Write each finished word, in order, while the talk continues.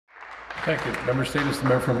Thank you. Member State is the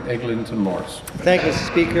member from Eglinton-Lawrence. Thank you,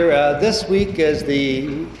 Mr. Speaker. This week is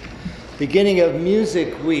the beginning of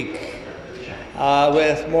Music Week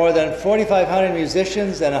with more than 4,500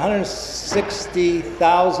 musicians and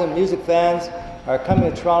 160,000 music fans are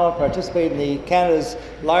coming to Toronto to participate in Canada's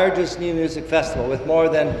largest new music festival, with more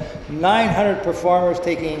than 900 performers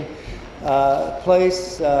taking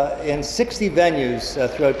place in 60 venues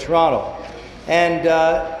throughout Toronto. And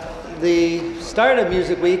the start of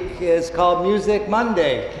Music Week is called Music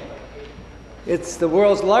Monday. It's the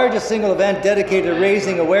world's largest single event dedicated to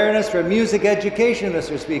raising awareness for music education,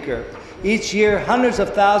 Mr. Speaker. Each year, hundreds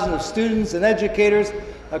of thousands of students and educators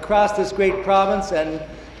across this great province and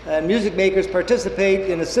music makers participate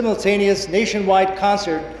in a simultaneous nationwide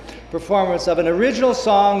concert performance of an original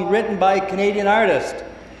song written by a Canadian artist.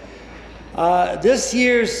 This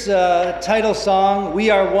year's title song, We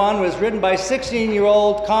Are One, was written by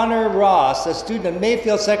 16-year-old Connor Ross, a student at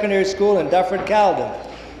Mayfield Secondary School in Dufferin-Caledon.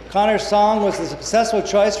 Connor's song was a successful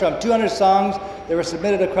choice from 200 songs that were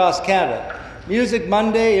submitted across Canada. Music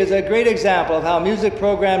Monday is a great example of how music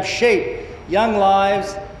programs shape young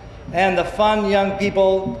lives and the fun young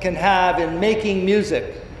people can have in making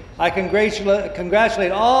music. I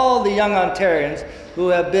congratulate all the young Ontarians who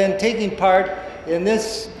have been taking part in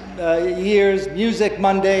this year's Music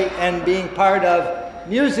Monday and being part of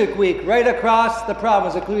Music Week right across the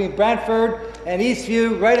province, including Brantford and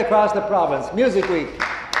Eastview right across the province. Music Week.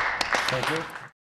 Thank you.